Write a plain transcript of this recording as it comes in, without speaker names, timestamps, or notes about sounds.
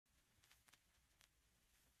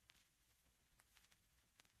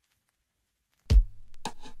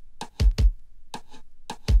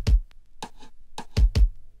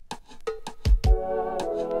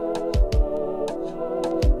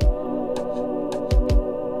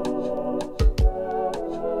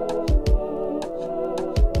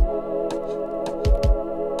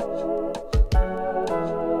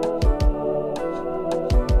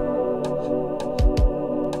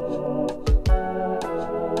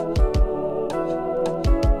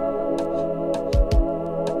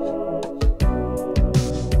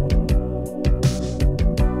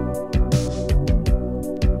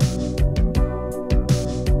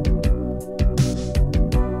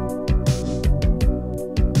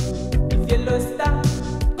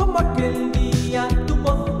aquel día tu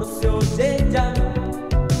voz no se oye ya.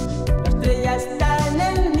 La estrella está en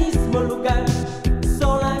el mismo lugar,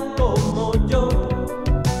 sola como yo.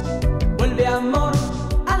 Vuelve amor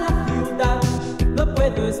a la ciudad, no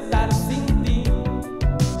puedo estar sin ti.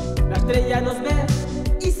 La estrella nos ve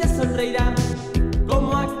y se sonreirá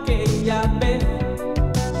como aquella vez.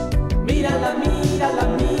 Mírala, mírala,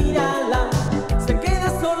 mírala, se queda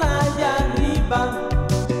sola allá arriba.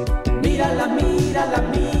 Mírala, mírala,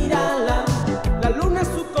 mírala, la luna es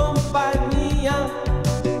su compañía.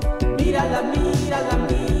 Mírala, mírala,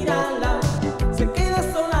 mírala, se queda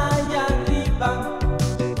sola allá arriba.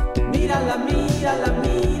 Mírala, mírala,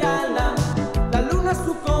 mírala, la luna es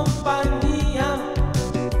su compañía.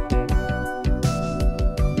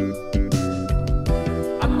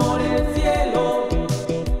 Amor en el cielo,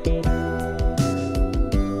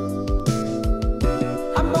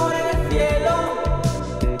 amor en el cielo,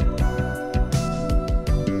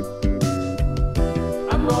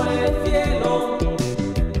 amor en el cielo,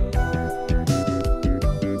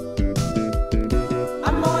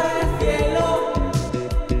 amor en el cielo,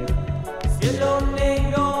 cielo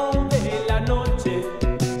negro de la noche,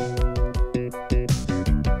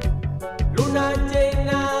 luna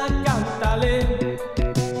llena, cántale,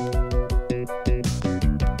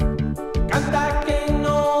 canta que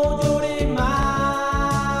no llore más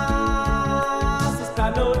esta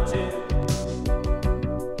noche.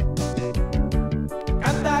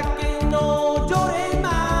 Canta que no llore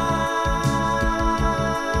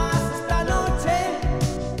más esta noche.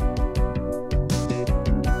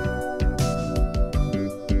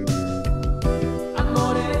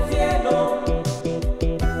 Amor en el cielo,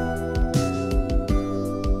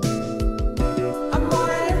 amor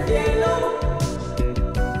en el cielo,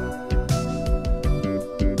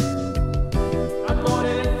 amor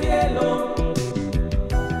en el cielo,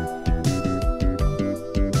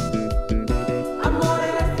 amor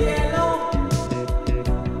en el cielo.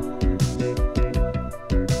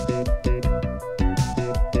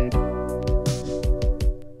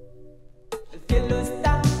 El cielo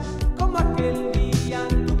está como aquel día,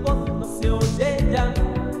 tu voz no se oye ya.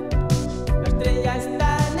 La estrella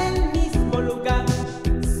está en el mismo lugar,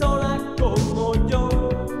 sola como yo.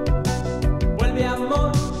 Vuelve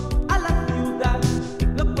amor a la ciudad,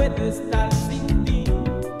 no puedo estar sin ti.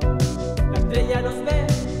 La estrella nos ve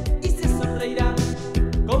y se sonreirá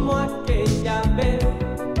como aquella vez.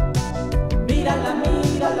 Mírala,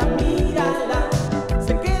 mírala, mírala,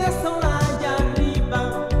 se queda sola allá arriba.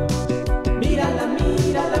 Mírala,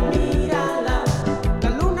 mírala, mírala, la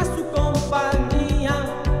luna es su compañía.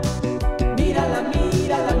 Mírala,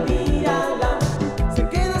 mírala, mírala, se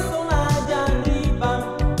queda sola allá arriba.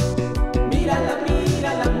 Mírala,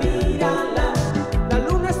 mírala, mírala, la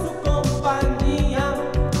luna es su compañía.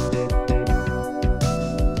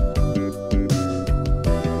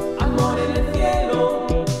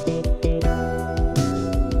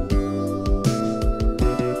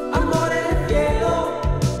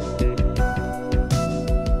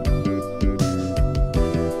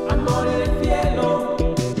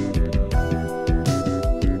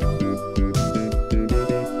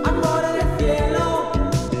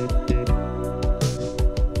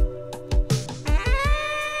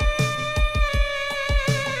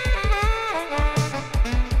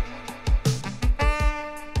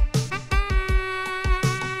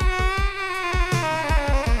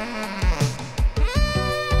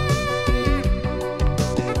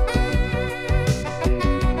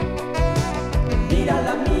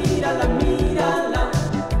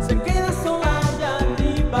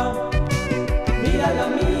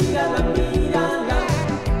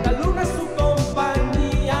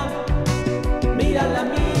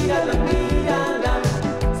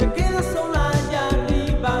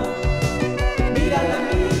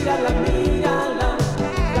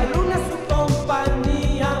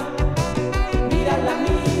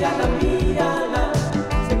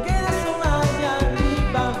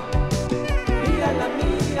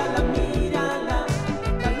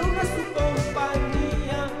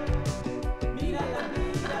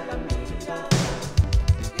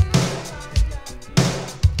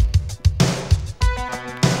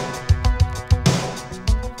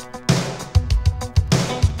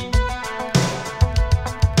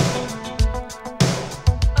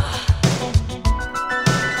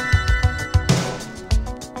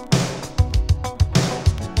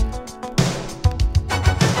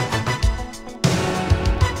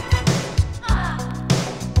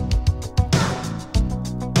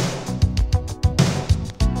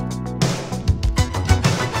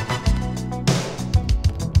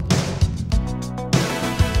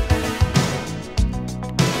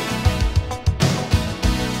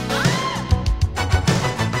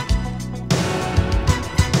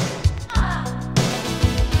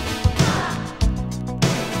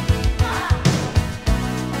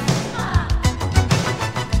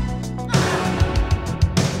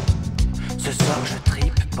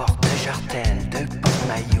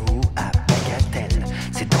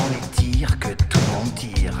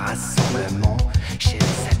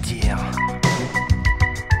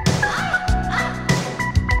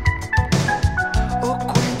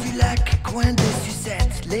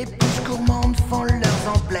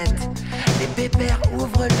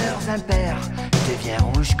 impair. Je deviens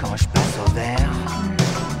rouge quand je passe au vert.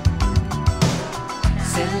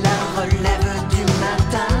 C'est la relève du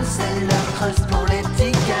matin, c'est l'heure creuse pour les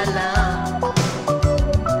petits câlins.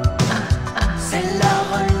 C'est la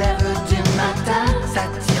relève du matin, ça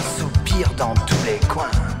tire soupir dans tous les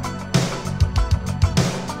coins.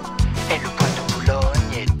 Et le bois de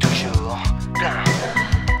Boulogne est toujours plein.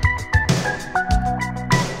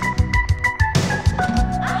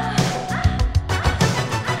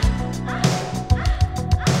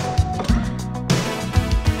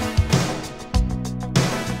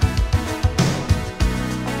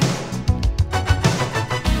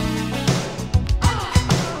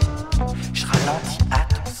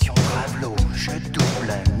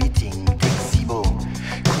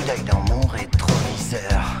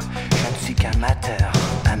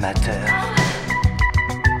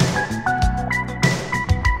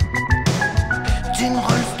 D'une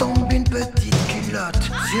Rolls tombe une petite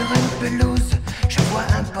culotte. Sur une pelouse, je vois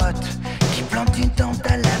un pote qui plante une tente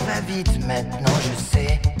à la va-vite. Maintenant je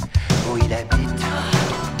sais où il habite.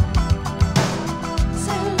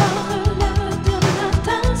 C'est la relève du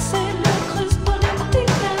matin, c'est le creuse pour les petits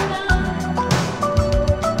câlins.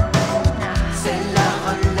 C'est la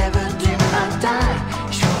relève du matin,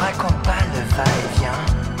 je vous raconte pas le va-et-vient.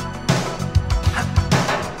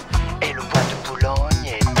 Et le bois de Boulogne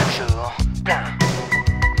est toujours plein.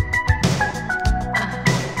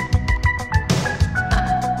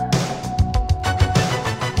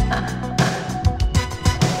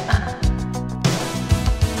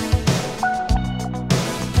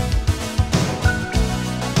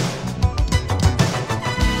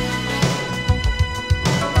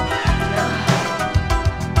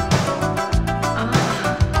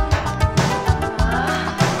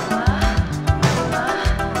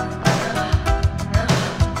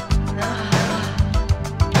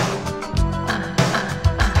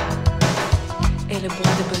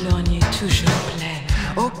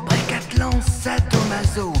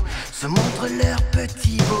 Se montrent leurs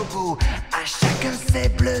petits bobos. À chacun ses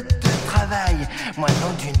bleus de travail. Moi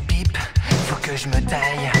non d'une pipe, faut que je me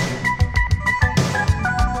taille.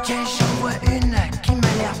 Tiens, j'en vois une qui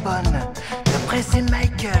m'a l'air bonne. De près c'est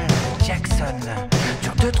Michael Jackson.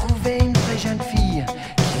 Dur de trouver une vraie jeune fille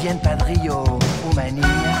qui vienne pas de Rio ou Manille.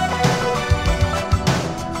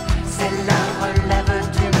 C'est la relève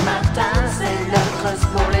du matin, c'est l'heure creuse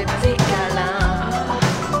pour les petits câlins.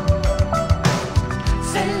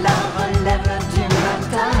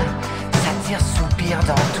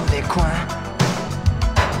 Dans tous les coins.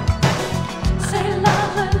 C'est la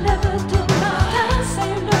relève du matin,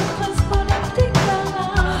 c'est le creuse pour les petits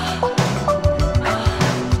câlins.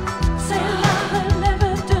 C'est la relève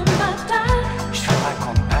du matin. Je vous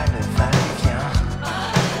raconte pas le va-et-vient.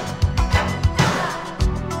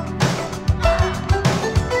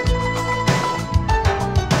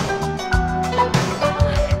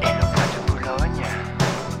 Et le bois de Boulogne.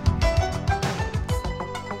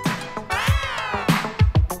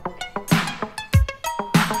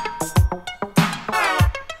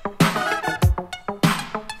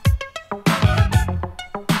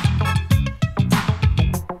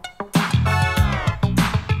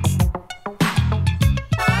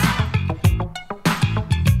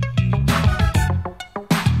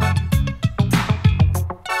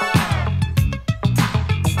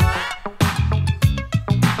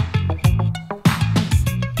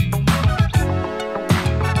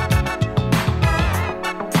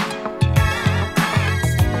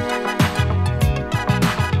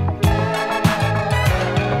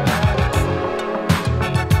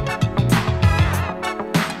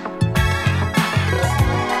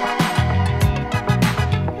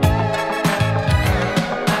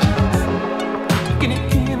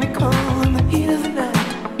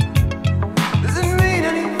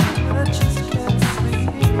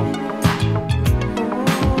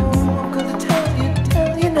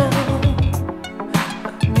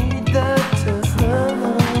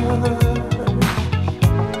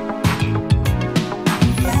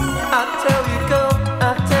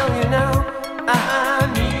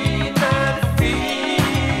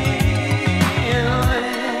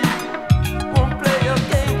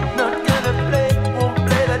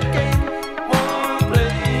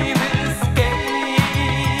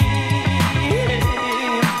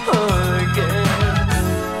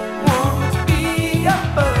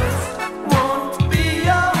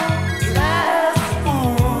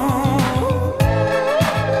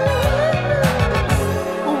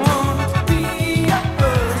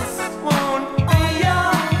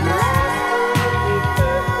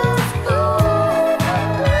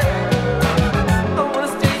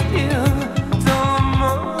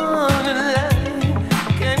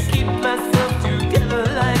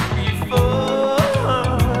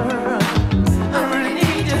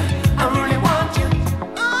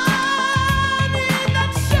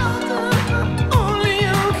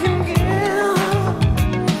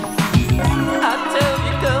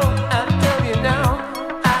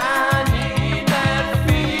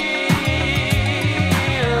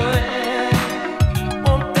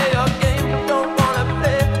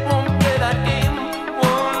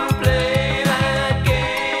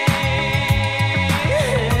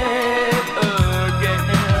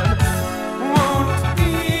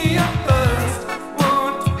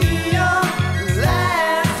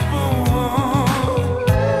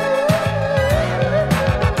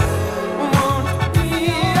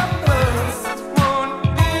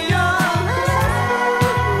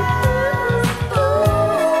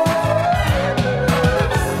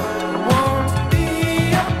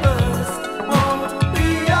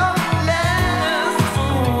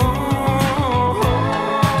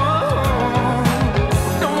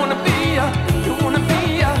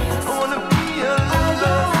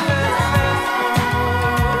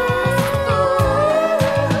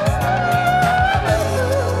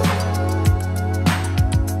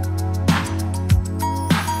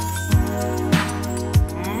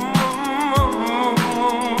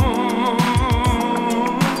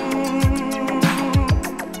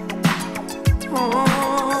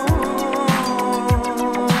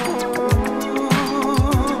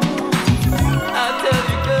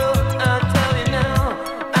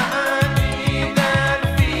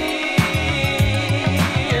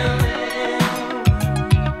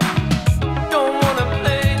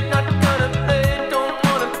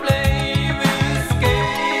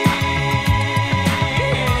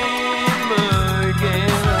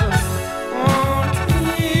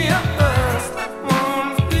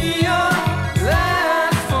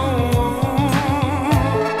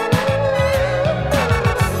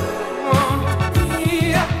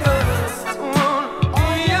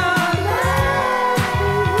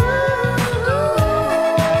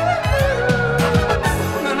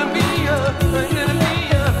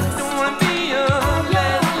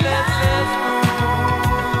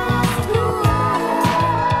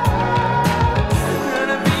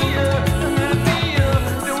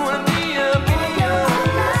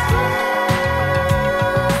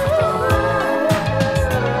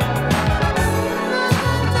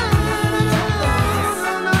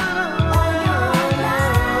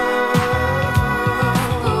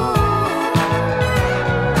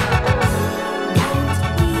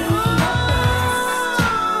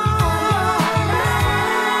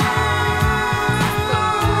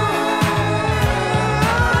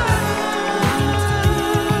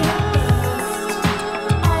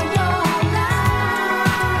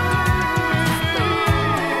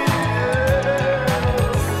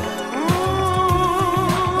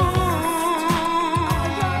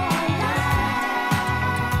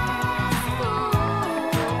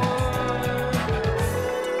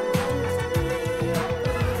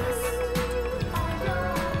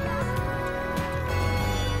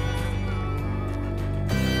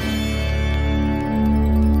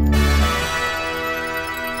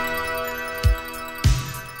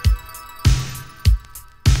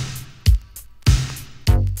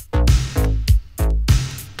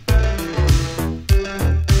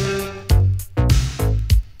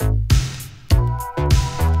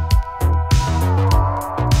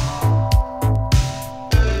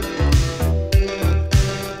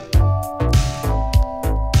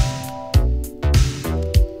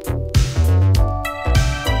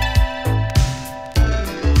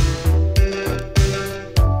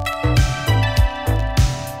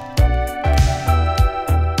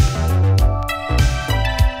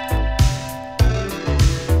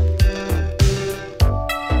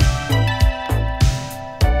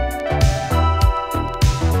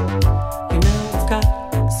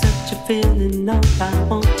 I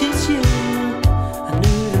want is you. I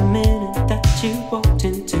knew the minute that you walked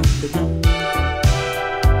into the room.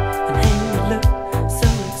 And hey, you look so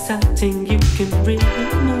exciting, you can really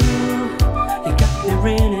move. You got me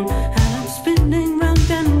reeling and I'm spinning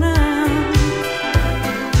round and round.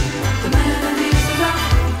 The melodies of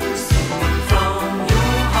love singing from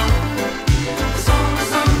your heart. The song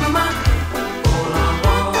is on my mind, all I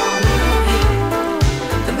wanna hear.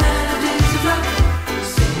 The melodies of love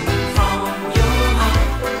singing from your heart.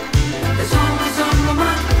 The song is on my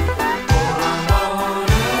mind, all I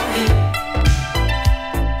wanna hear.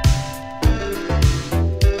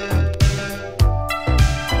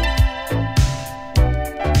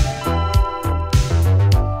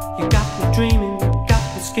 You got me dreaming, got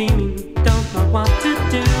me scheming, don't know what to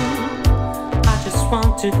do. I just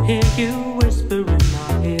want to hear you whisper in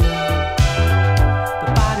my ear.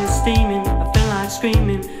 My body's steaming, I feel like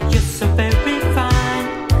screaming. You're so very fine,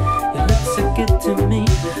 you look so good to me.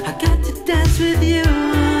 I got to dance with you.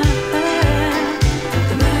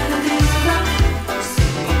 The melodies of love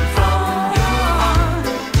singing from your heart.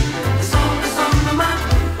 The song is on my mind,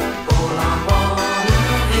 all I wanna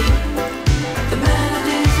hear. The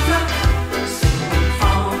melodies of love singing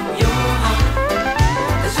from your heart.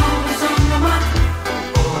 The song is on my mind,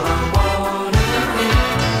 all I wanna hear.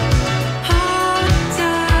 Hard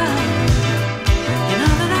time, you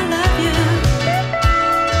know that I love you.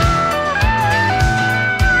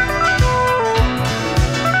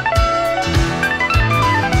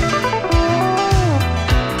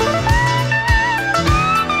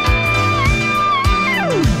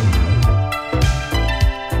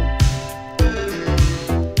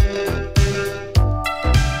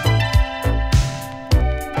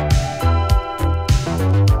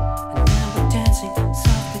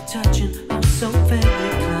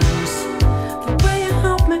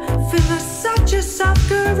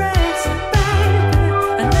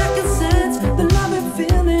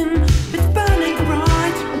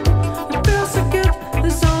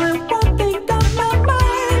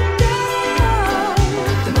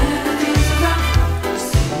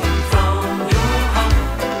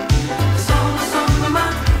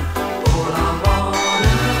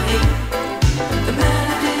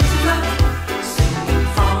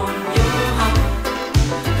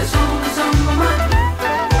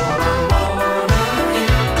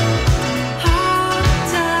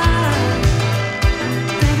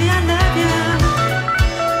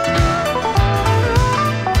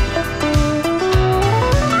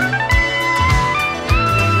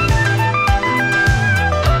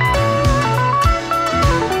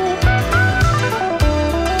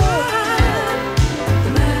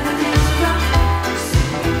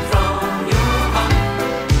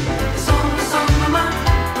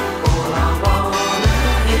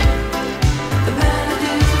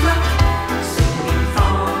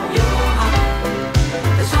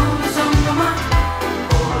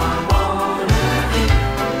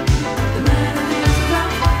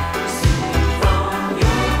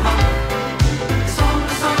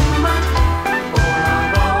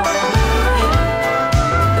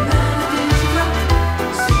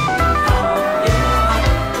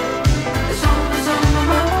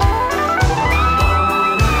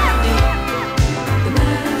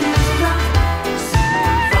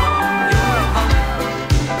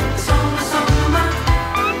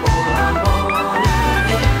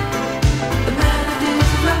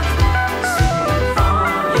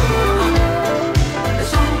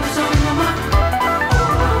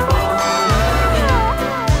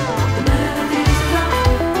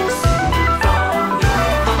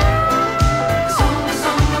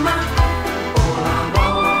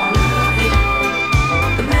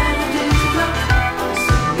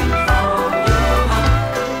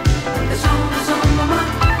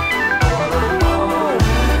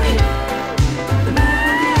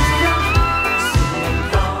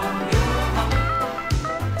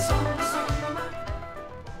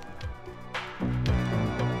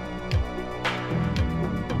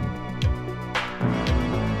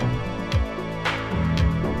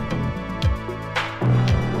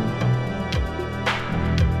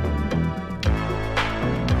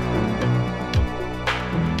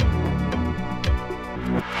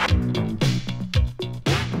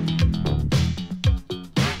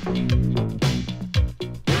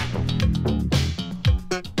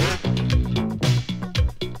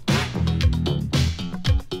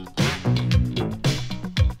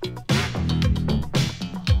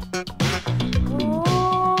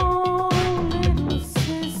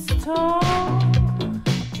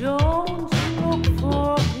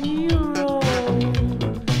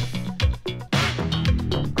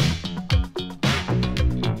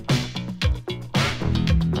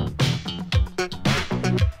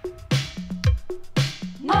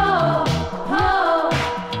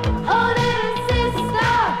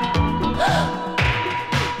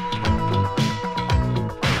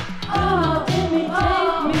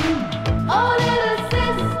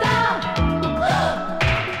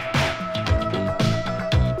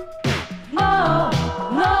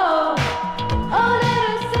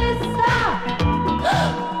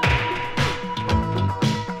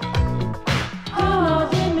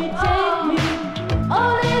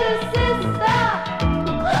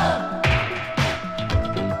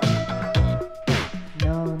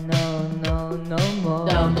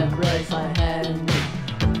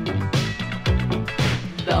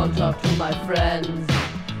 friends.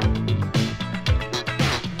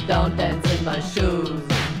 Don't dance in my shoes.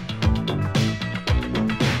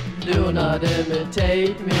 Do not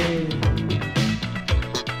imitate me.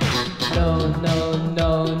 No, no,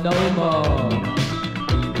 no, no more.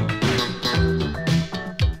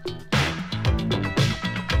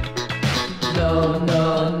 No,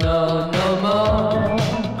 no, no, no more.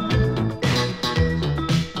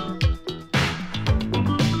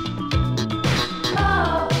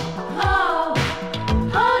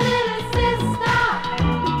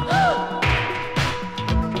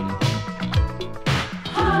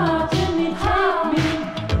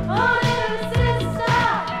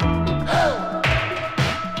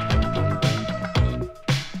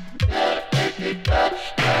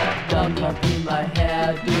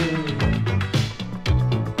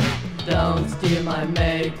 Don't steal my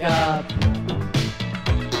makeup.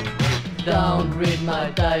 Don't read my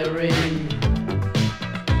diary.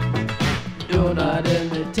 Do not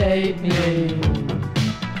imitate me.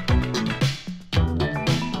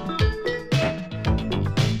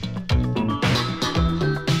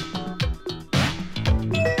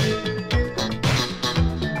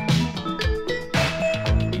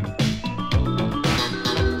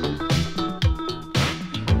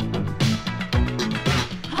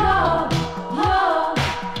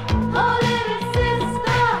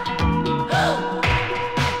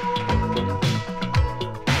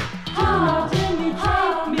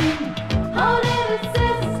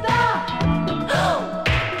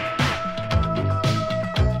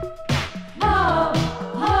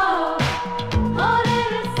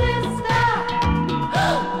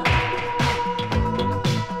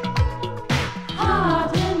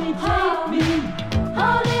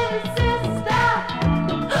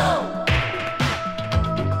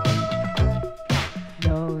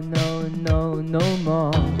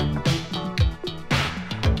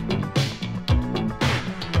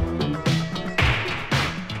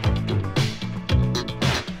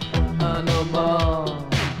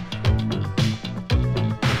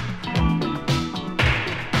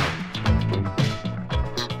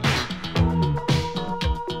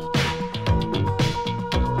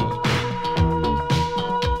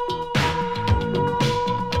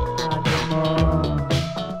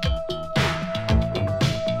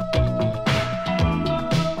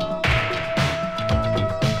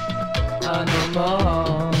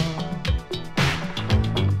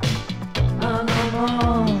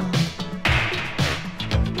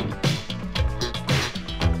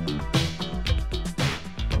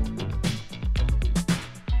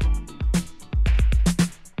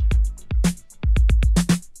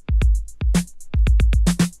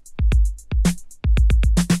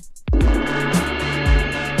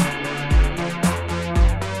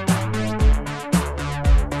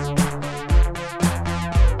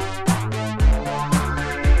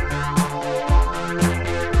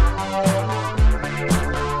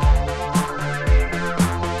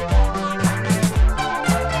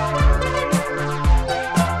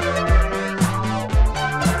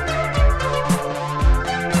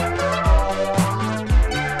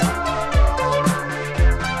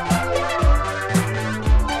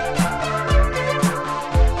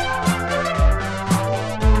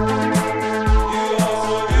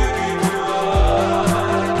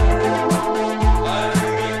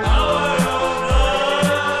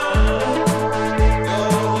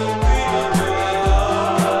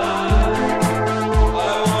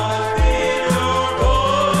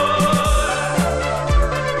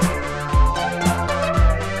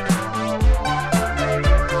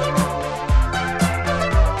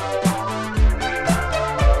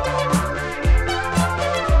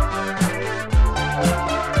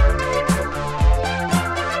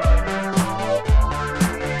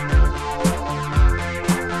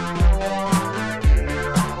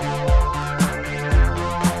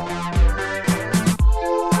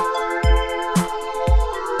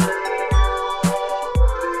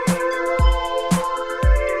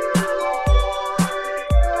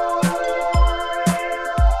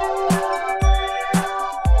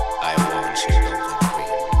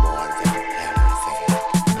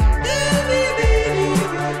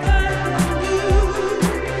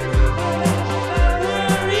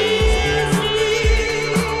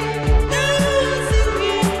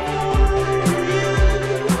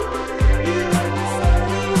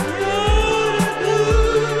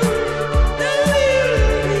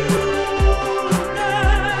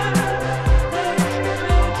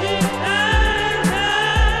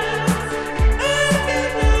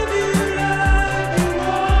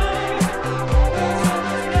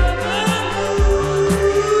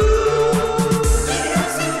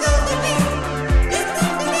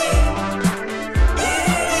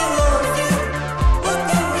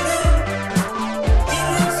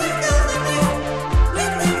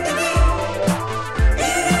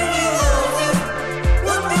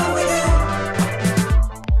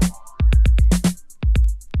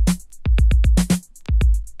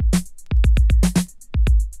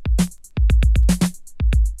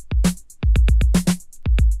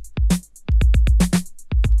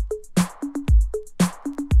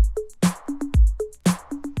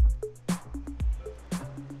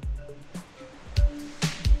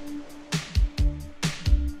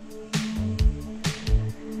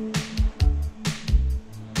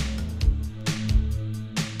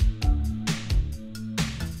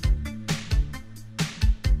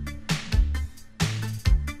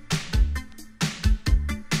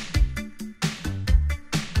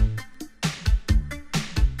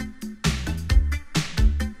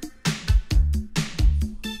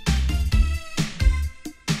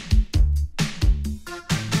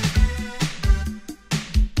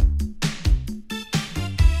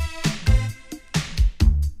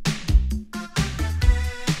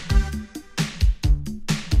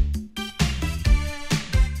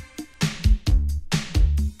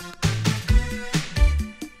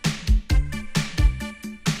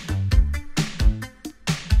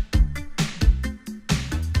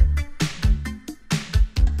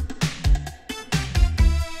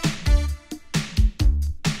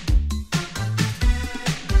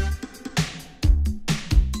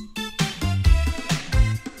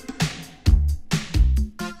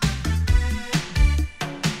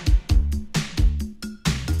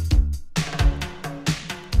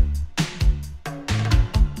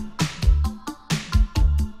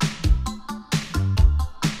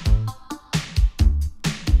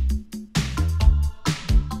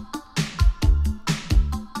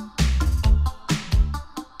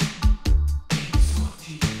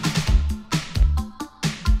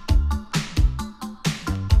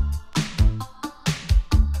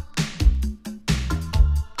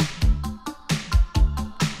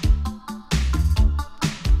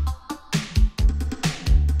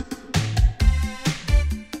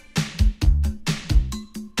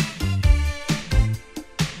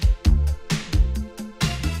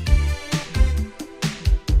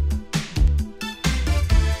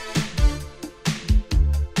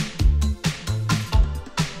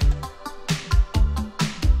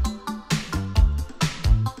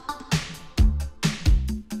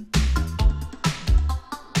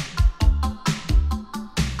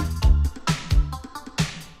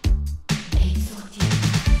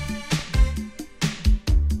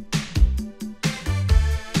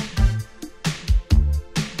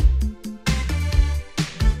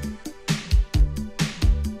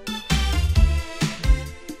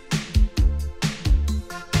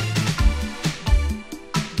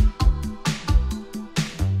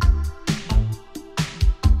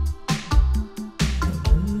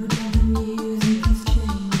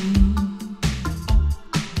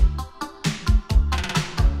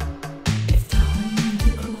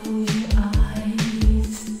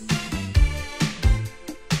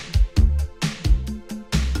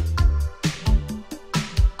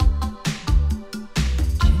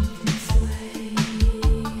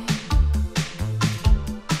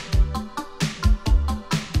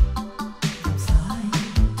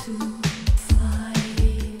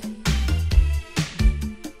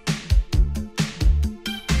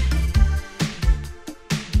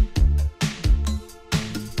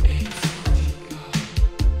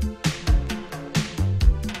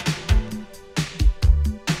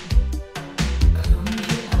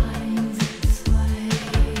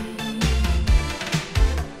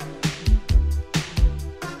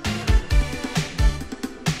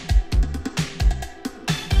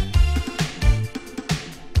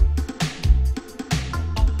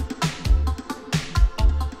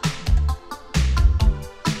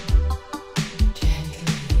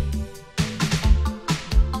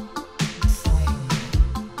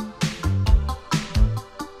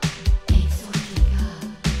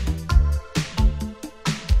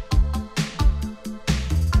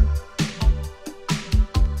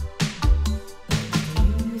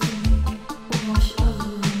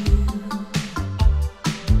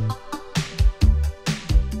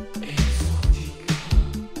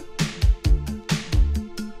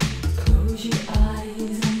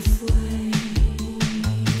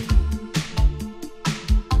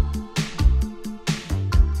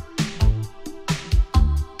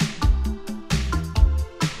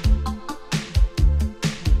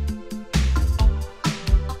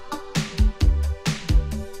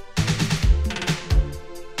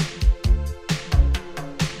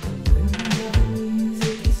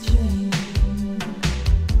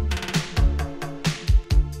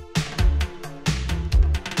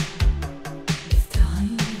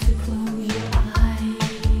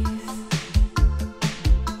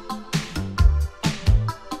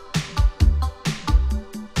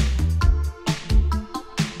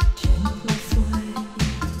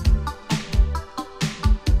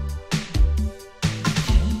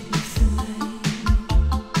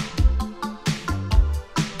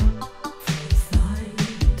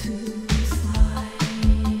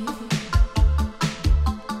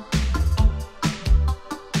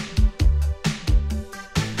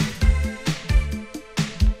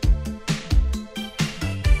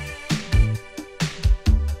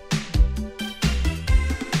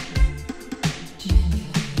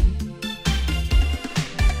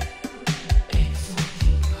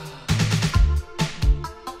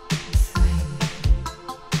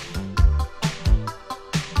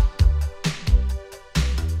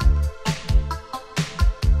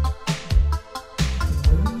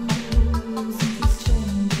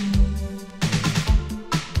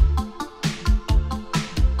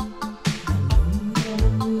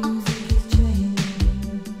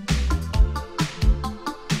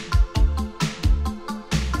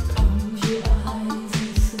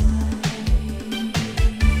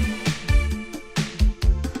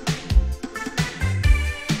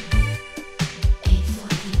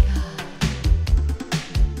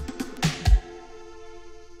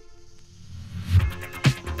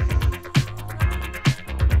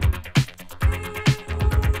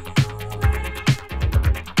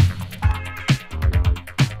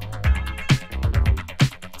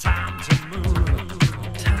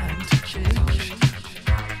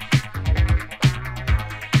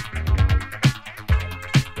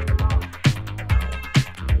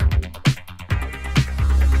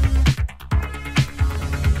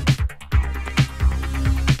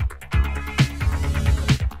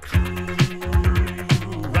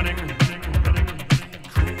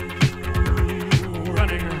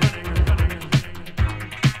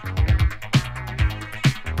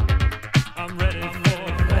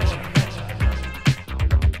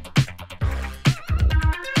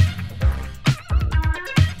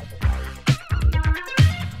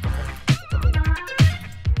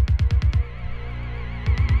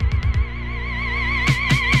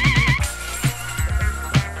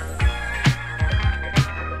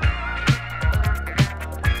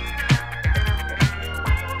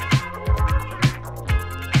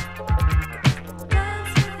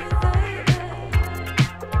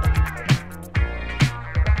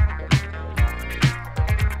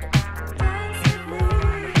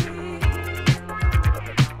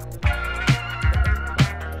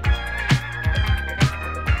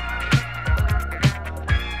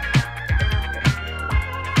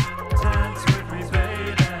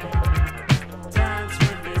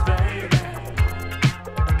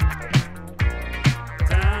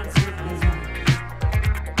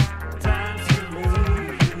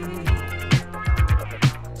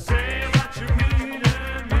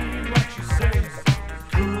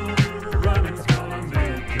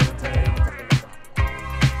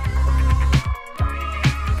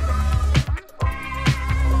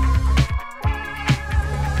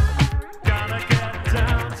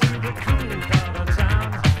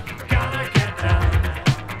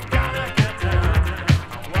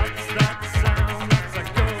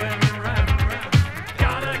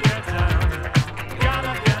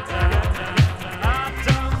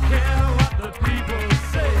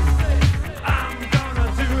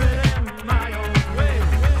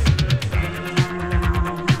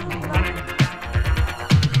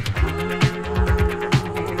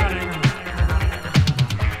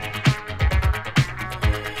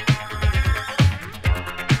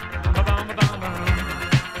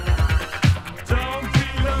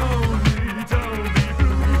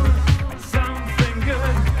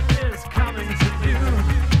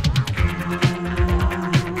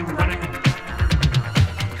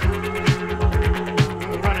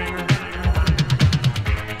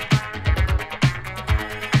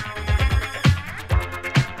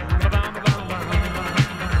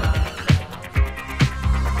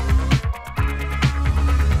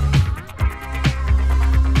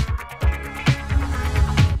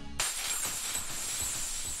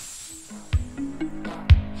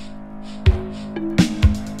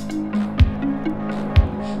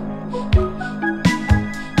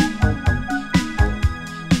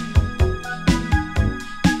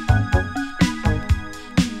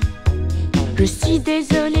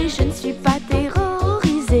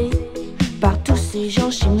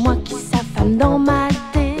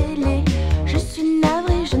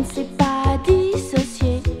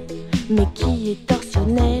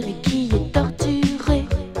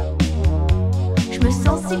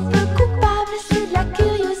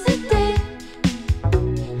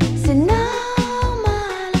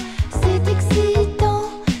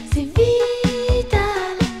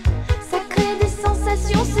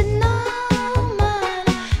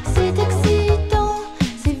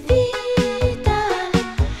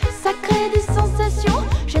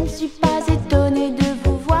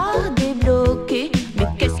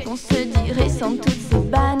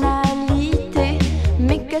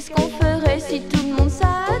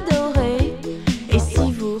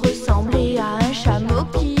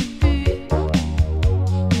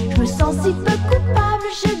 sens si peu coupable,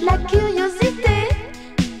 j'ai de la curiosité.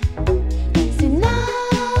 C'est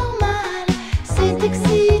normal, c'est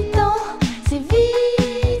excitant, c'est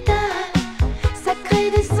vital. Ça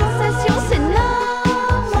crée des sensations, c'est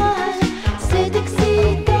normal. C'est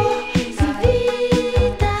excitant, c'est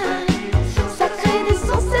vital. Ça crée des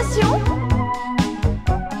sensations.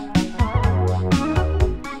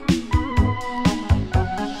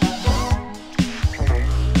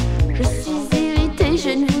 Je suis irritée, je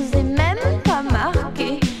ne vous ai même pas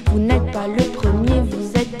marqué. Vous n'êtes pas le premier,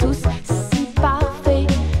 vous êtes tous si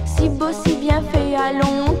parfaits, si beaux, si bien faits.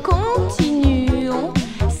 Allons, continuons.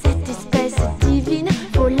 Cette espèce divine,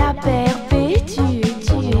 faut la perpétuer. Tuer,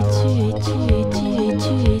 tuer, tuer, tuer,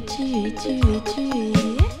 tuer, tuer, tuer, tuer.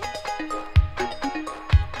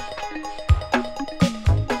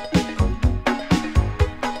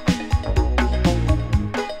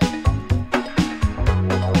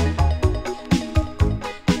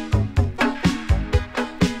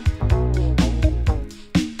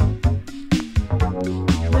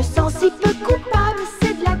 Je me sens si peu coupable,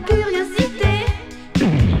 c'est de la curiosité.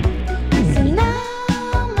 C'est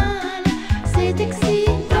normal, c'est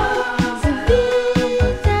excitant, c'est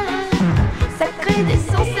vital. Ça crée des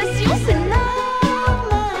sensations, c'est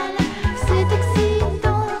normal. C'est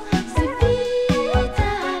excitant, c'est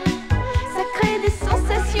vital. Ça crée des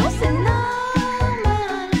sensations, c'est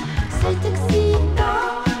normal. C'est excitant,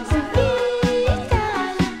 c'est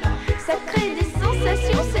vital. Ça crée des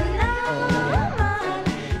sensations, c'est normal.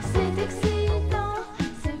 C'est excitant,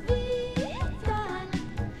 c'est vital.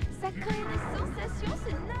 Ça crée des sensations,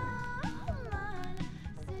 c'est normal.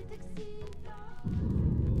 C'est excitant.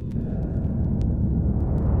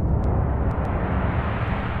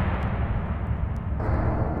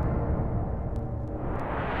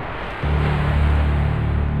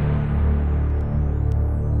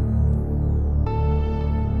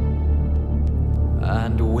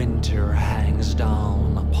 And winter hangs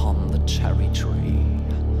down upon the cherry tree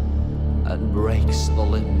and breaks the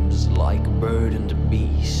limbs like bird and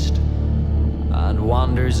beast, and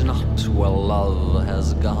wanders not where love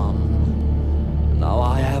has gone. Now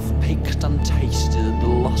I have picked and tasted the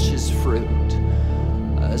luscious fruit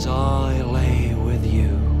as I lay with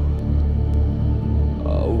you.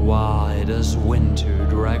 Oh, why does winter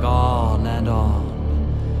drag on and on?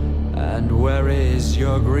 And where is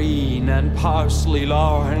your green and parsley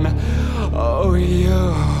lawn? Oh,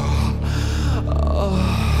 you. Oh.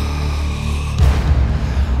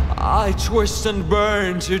 I twist and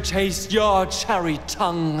burn to taste your cherry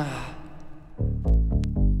tongue.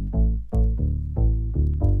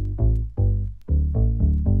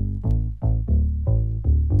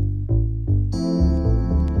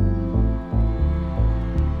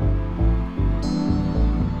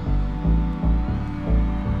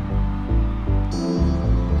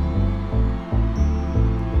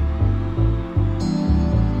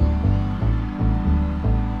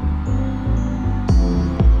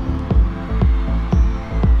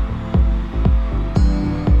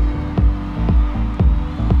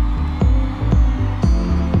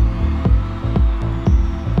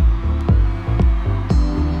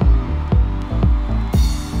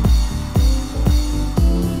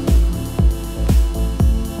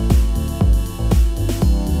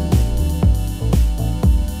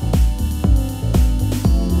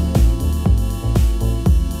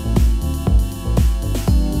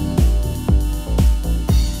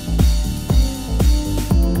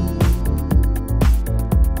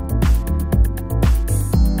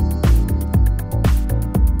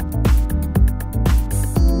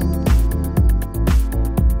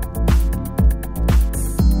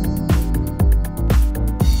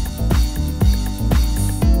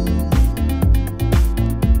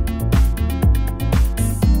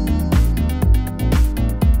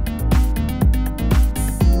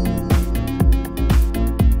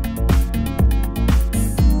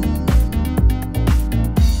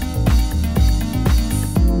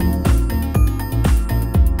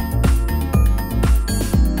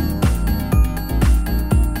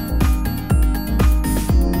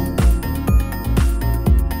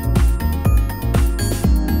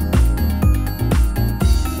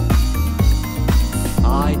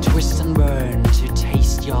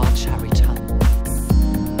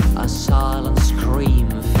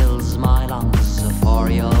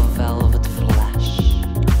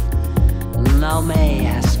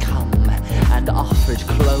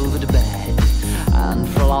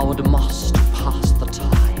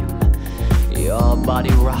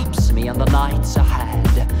 body wraps me and the nights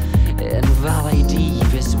ahead. In valley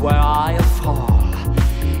deep is where I fall,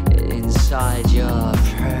 inside your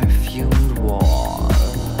perfumed walls.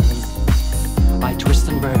 I twist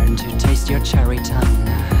and burn to take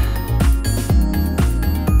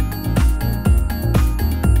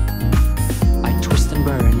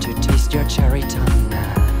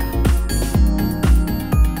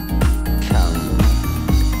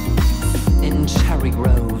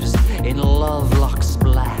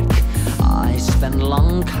spend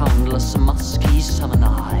long, countless, musky summer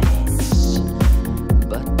nights,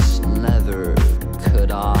 but never could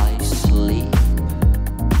I sleep.